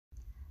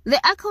The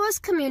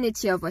ECOWAS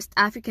community of West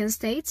African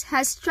states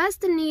has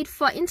stressed the need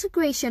for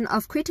integration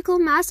of critical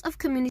mass of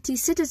community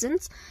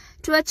citizens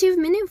to achieve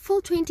meaningful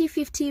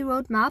 2050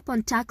 roadmap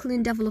on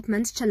tackling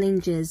development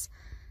challenges.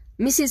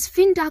 Mrs.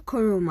 Finda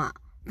Koroma,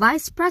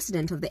 Vice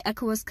President of the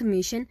ECOWAS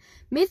Commission,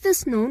 made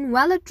this known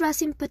while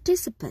addressing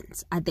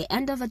participants at the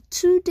end of a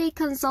two-day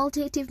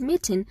consultative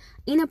meeting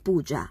in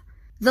Abuja.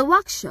 The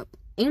workshop,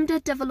 aimed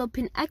at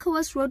developing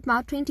ECOWAS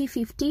Roadmap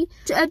 2050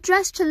 to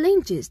address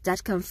challenges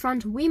that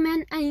confront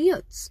women and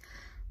youths,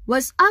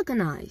 was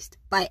organized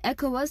by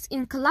ECOWAS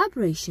in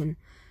collaboration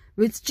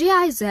with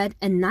GIZ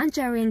and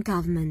Nigerian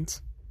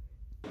government.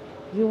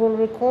 You will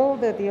recall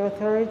that the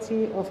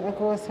authority of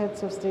ECOWAS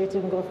heads of state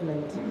and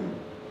government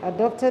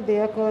adopted the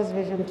ECOWAS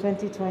Vision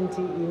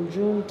 2020 in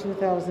June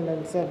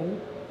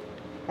 2007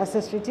 as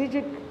a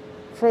strategic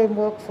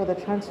framework for the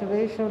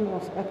transformation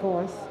of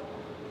ECOWAS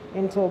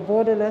into a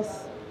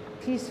borderless,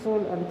 peaceful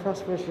and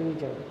prosperous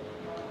region.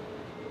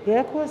 The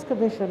ECOWAS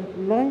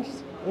Commission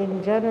launched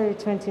in January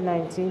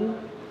 2019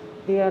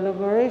 the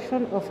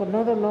elaboration of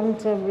another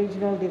long-term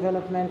regional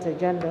development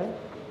agenda,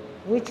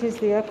 which is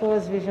the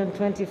ECOWAS Vision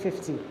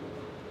 2050.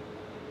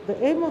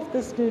 The aim of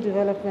this new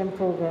development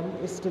program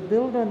is to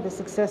build on the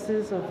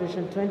successes of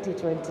Vision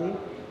 2020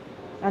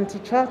 and to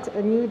chart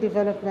a new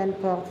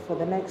development path for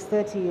the next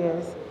 30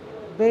 years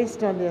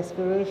based on the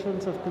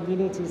aspirations of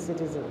community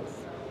citizens.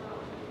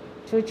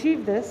 To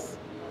achieve this,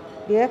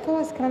 the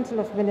ECOWAS Council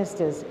of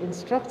Ministers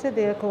instructed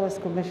the ECOWAS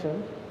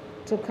Commission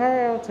to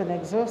carry out an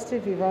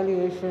exhaustive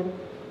evaluation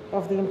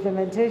of the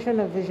implementation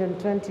of Vision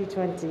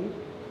 2020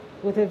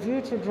 with a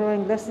view to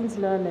drawing lessons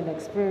learned and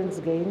experience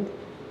gained,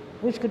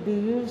 which could be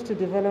used to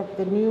develop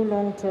the new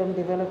long-term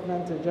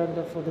development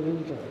agenda for the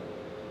region.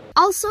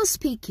 Also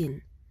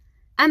speaking,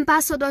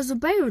 Ambassador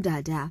Zubairu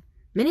Dada,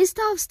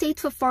 Minister of State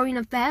for Foreign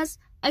Affairs,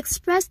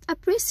 expressed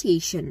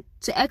appreciation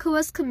to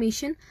ECOWAS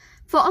Commission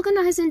for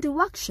organizing the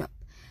workshop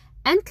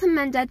and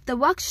commended the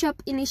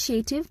workshop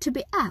initiative to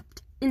be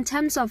apt in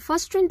terms of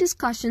fostering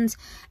discussions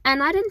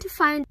and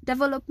identifying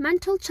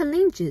developmental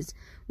challenges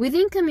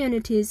within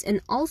communities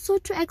and also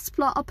to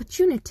explore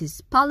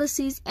opportunities,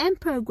 policies and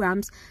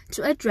programs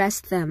to address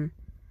them.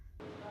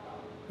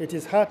 It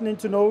is heartening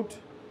to note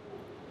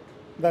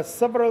that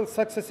several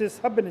successes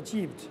have been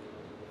achieved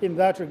in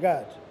that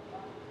regard,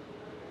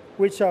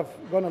 which have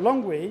gone a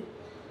long way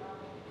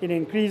in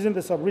increasing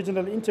the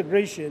sub-regional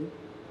integration,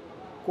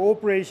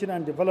 cooperation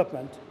and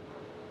development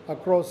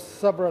across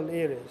several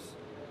areas.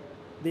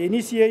 The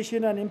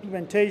initiation and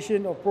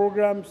implementation of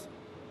programs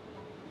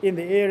in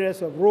the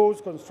areas of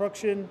roads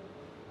construction,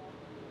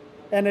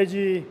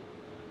 energy,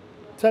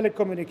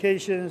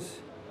 telecommunications,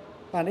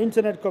 and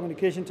internet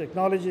communication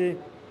technology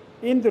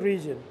in the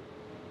region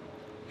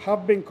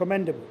have been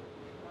commendable,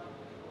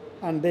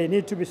 and they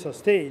need to be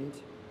sustained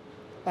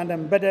and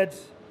embedded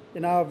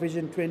in our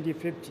Vision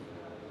 2050.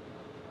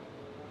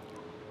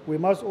 We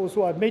must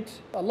also admit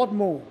a lot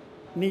more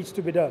needs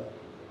to be done.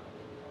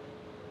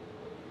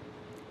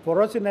 For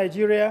us in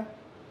Nigeria,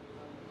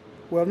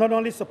 we have not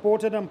only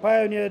supported and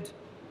pioneered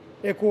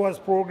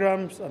ECOWAS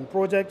programs and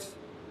projects,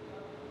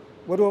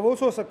 but we have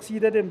also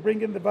succeeded in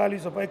bringing the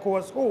values of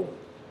ECOWAS home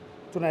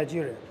to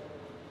Nigeria.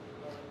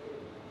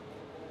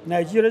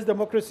 Nigeria's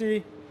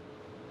democracy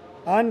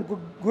and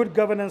good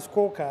governance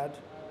scorecard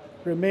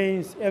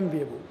remains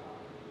enviable.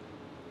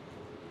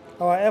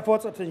 Our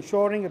efforts at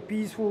ensuring a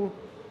peaceful,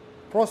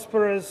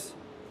 prosperous,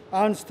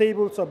 and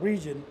stable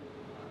sub-region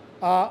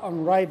are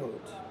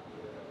unrivaled,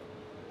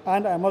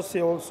 and I must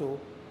say also,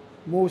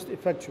 most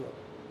effectual.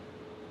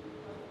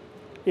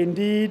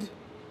 Indeed,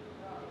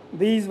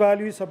 these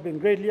values have been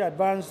greatly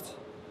advanced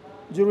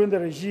during the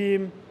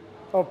regime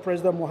of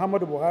President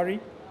Muhammadu Buhari.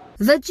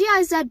 The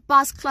GIZ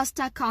Bus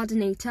Cluster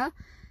Coordinator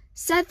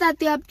said that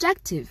the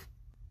objective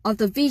of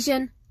the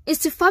vision is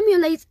to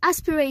formulate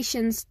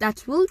aspirations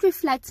that will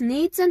reflect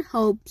needs and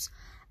hopes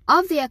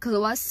of the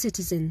ECOWAS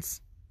citizens.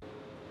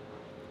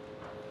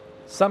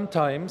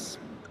 Sometimes,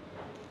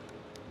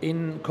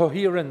 in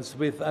coherence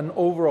with an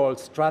overall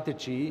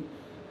strategy,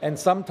 and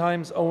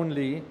sometimes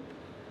only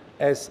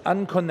as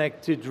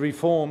unconnected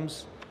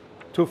reforms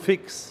to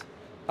fix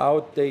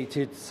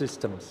outdated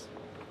systems.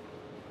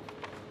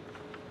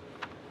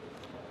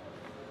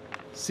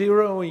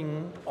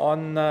 Zeroing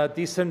on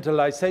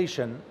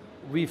decentralization,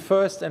 we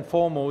first and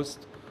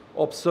foremost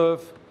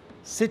observe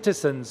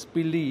citizens'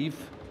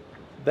 belief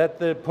that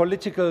the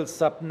political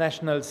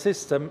subnational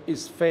system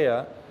is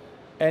fair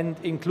and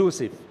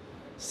inclusive.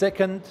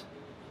 Second,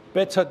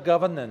 better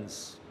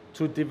governance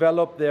to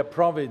develop their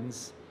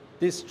province,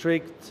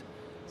 district,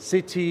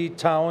 city,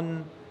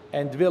 town,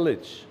 and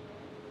village.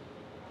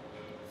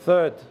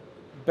 Third,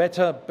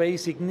 better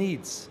basic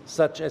needs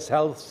such as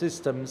health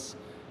systems,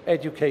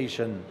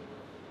 education,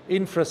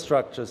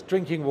 infrastructures,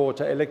 drinking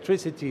water,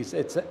 electricity,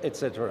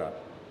 etc.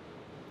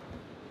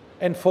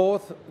 And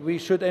fourth, we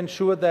should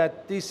ensure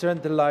that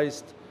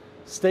decentralized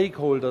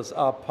stakeholders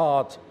are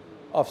part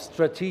of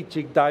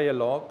strategic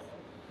dialogue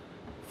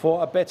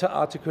for a better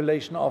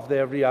articulation of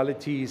their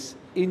realities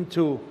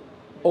into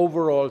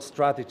overall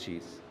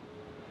strategies.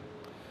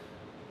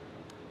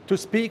 To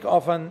speak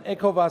of an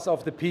ECOWAS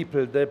of the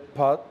people, the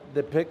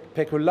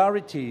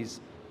peculiarities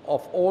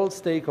of all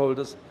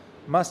stakeholders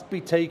must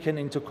be taken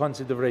into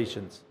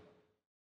consideration.